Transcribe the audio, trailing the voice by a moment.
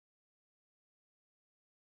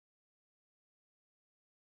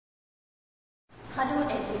Hello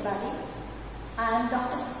everybody, I am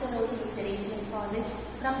Dr. Sister Rohini Teresian College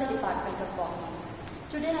from the Department of Botany.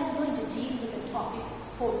 Today I am going to deal with the topic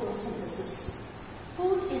photosynthesis.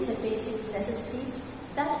 Food is the basic necessities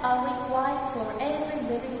that are required for every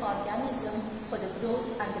living organism for the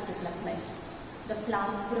growth and the development. The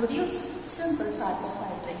plant produces simple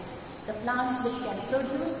carbohydrate. The plants which can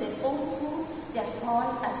produce their own food, they are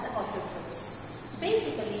called as the autotrophs.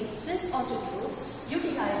 Basically, this autotrophs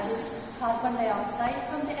utilizes carbon dioxide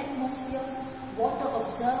from the atmosphere, water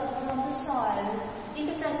observed from the soil. In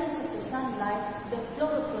the presence of the sunlight, the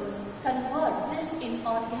chlorophyll convert this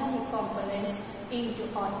inorganic components into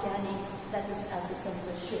organic, that is as a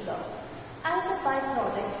simple sugar. As a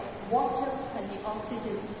byproduct, water and the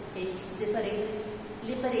oxygen is liberated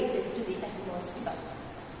to the atmosphere.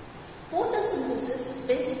 Photosynthesis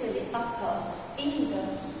basically occurs in the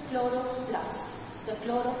chloroplast. The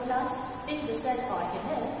chloroplast is the cell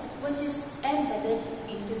organelle which is embedded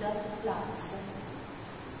into the plant cell.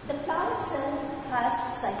 The plant cell has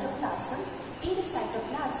cytoplasm. In the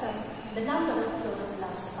cytoplasm, the number of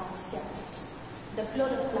chloroplasts are scattered. The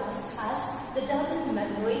chloroplast has the double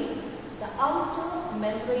membrane, the outer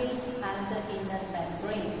membrane and the inner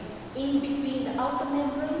membrane. In between the outer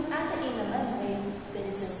membrane and the inner membrane, there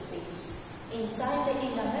is a space. Inside the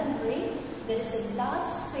inner membrane, there is a large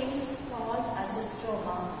space called as a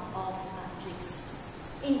stroma or matrix.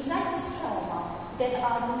 Inside the stroma, there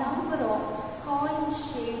are a number of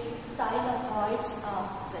coin-shaped thylakoids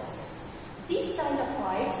are present. These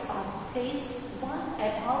thylakoids are placed one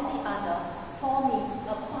above the other, forming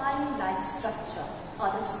a pile-like structure or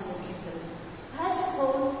a cylindrical. As a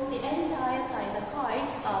whole, the entire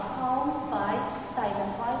thylakoids are formed by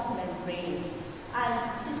thylakoid membrane.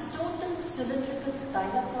 And this total cylindrical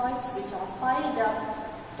thylakoids which are piled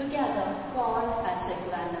up together called as a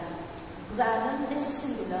granule. Granule is a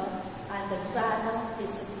singular and the granule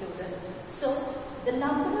is a plural. So the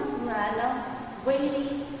number of granule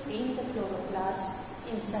varies in the chloroplast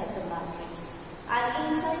inside the matrix.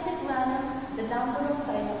 And inside the granule, the number of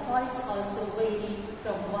thylakoids also vary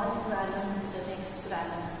from one granule to the next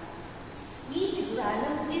granule. Each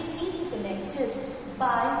granule is interconnected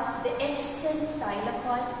by the external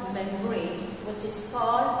thylakoid membrane, which is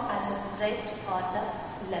called as a thread or the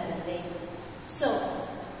lamellae. So,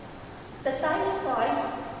 the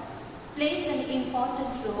thylakoid plays an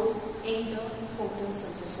important role in the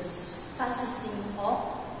photosynthesis, consisting of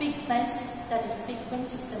pigments, that is pigment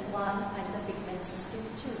system 1 and the pigment system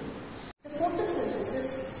 2. The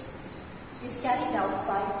photosynthesis is carried out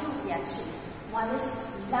by two reactions. One is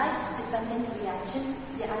light-dependent reaction,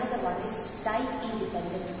 the another one is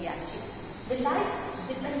light-independent reaction. The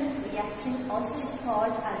light-dependent reaction also is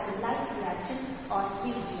called as a light reaction or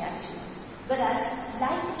heat reaction, whereas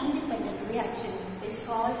light-independent reaction is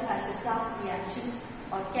called as a dark reaction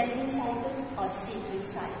or Kelvin cycle or C3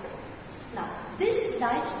 cycle. Now, this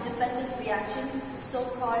light-dependent reaction,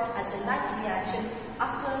 so-called as a light reaction,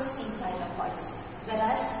 occurs in thylakoids,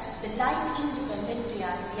 whereas the light-independent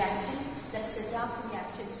reaction, that is a dark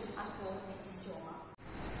reaction, occurs in stroma.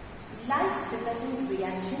 Light-dependent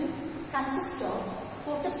reaction consists of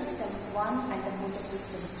photosystem 1 and the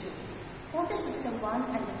photosystem 2. Photosystem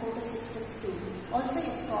 1 and the photosystem 2 also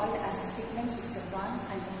is called as the pigment system 1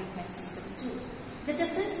 and the pigment system 2. The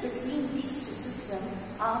difference between these two systems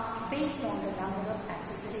are based on the number of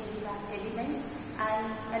accessory elements and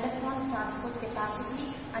electron transport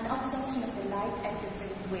capacity and absorption of the light at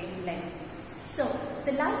different wavelengths. So,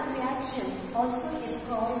 the light reaction also is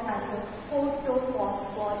called as a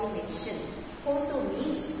photophosphorylation. Photo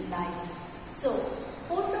means light. So,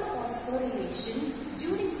 photophosphorylation,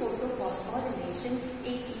 during photophosphorylation,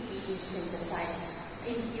 ATP is synthesized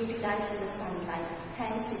in utilizing the sunlight.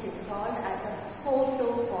 Hence, it is called as a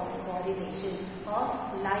photophosphorylation or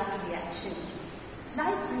light reaction.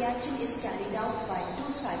 Light reaction is carried out by two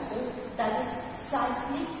cycles, that is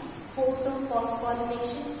cyclic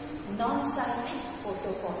photophosphorylation, non-cyclic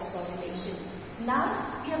photophosphorylation.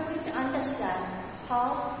 Now, we are going to understand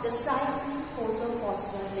how the cyclic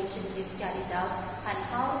photophosphorylation is carried out and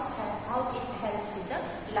how it helps with the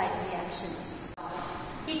light reaction.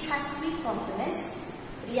 It has three components: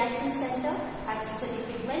 reaction center, accessory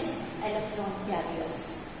pigments, electron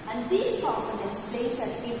carriers. And these components plays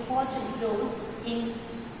an important role in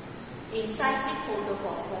cyclic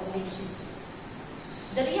photophosphorylation.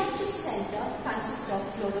 The reaction center consists of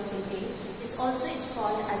chlorophyll A. This also is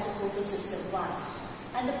called as a photosystem 1.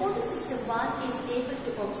 And the photosystem 1 is able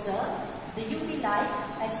to observe the UV light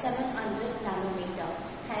at 700 nanometer.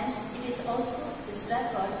 Hence, it is also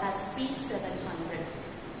referred as P700.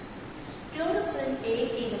 Chlorophyll A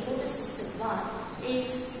in the photosystem 1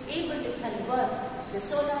 is able to convert the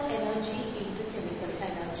solar energy into chemical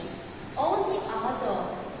energy. All the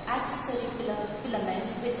other accessory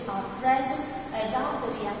filaments which are present around the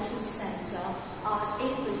reaction center are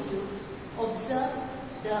able to observe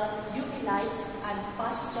the UV lights and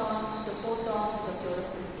pass it on the photon to the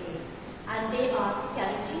chlorophyll A. And they are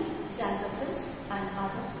keratin, xanthophylls and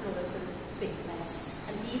other chlorophyll pigments.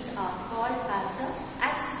 And these are called as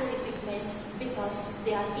accessory pigments because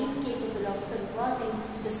they are incapable of converting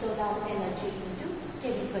the solar energy into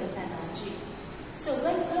chemical energy. So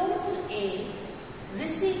when chlorophyll A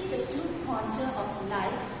receives the 2 quanta of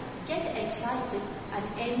light, get excited and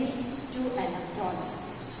emits 2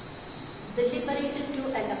 electrons. The liberated 2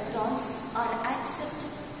 electrons are accepted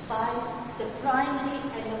by the primary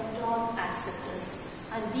electron acceptors,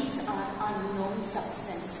 and these are unknown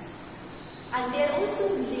substance. And they are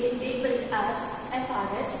also labeled as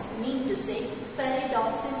FRS, mean to say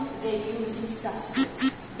pyridoxine reducing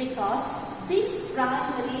substance, because these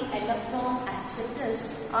primary electron acceptors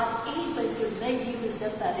are able to reduce the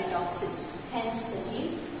pyridoxine, hence the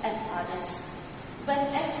name FRS. When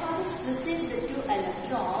FRS receives the 2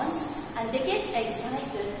 electrons and they get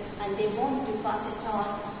excited and they want to pass it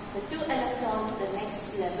on the 2 electron to the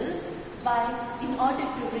next level in order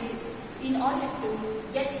to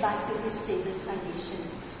get back to the stable condition.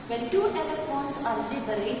 When 2 electrons are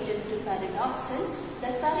liberated to pyridoxine,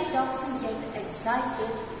 the pyridoxine gets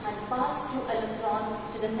excited and pass 2 electrons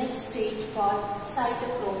to the next stage called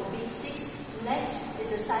cytochrome B6. Next is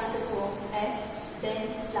the cytochrome F,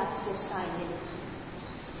 then plastocyanin.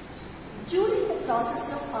 During the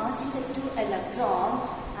process of passing the 2 electrons,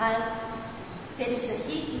 and there is a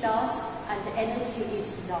heat loss and the energy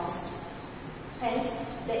is lost. Hence,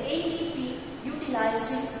 the ADP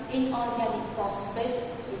utilizing inorganic phosphate,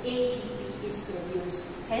 the ATP is produced.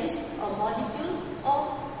 Hence, a molecule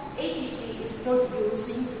of ATP is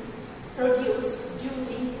produced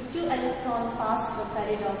during 2 electron pass from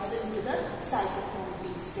pyridoxine to the cytochrome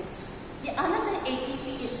B6. The another ATP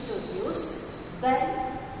is produced when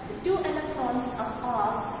the 2 electrons are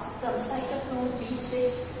passed from cytochrome B6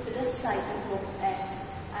 to the cytochrome F,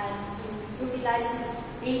 and utilizing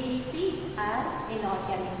ADP and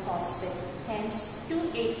inorganic phosphate. Hence, 2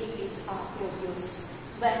 ATPs are produced.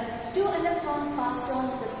 When 2 electrons passed on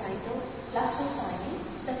to the plastocyanin,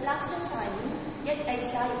 the plastocyanin get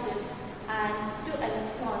excited and 2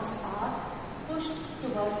 electrons are pushed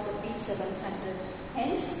towards the P700.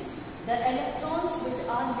 Hence, the electrons which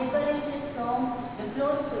are liberated from the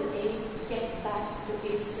chlorophyll A get back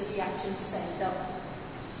to its reaction center.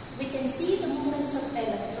 We can see the movements of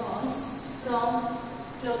electrons from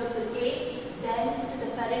chlorophyll A, then to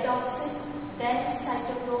the pyridoxine, then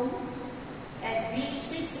cytochrome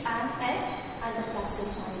B6 and F, and the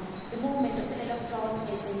plastocyanin. The movement of the electron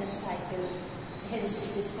is in a cycle. Hence,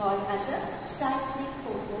 it is called as a cyclic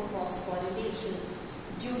photophosphorylation.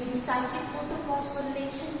 During cyclic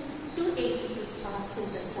photophosphorylation, 2 ATPs are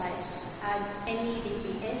synthesized and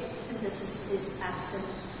NADPH synthesis is absent,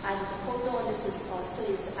 and the photolysis also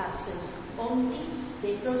is absent. Only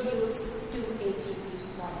they produce 2 ATP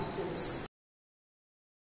molecules.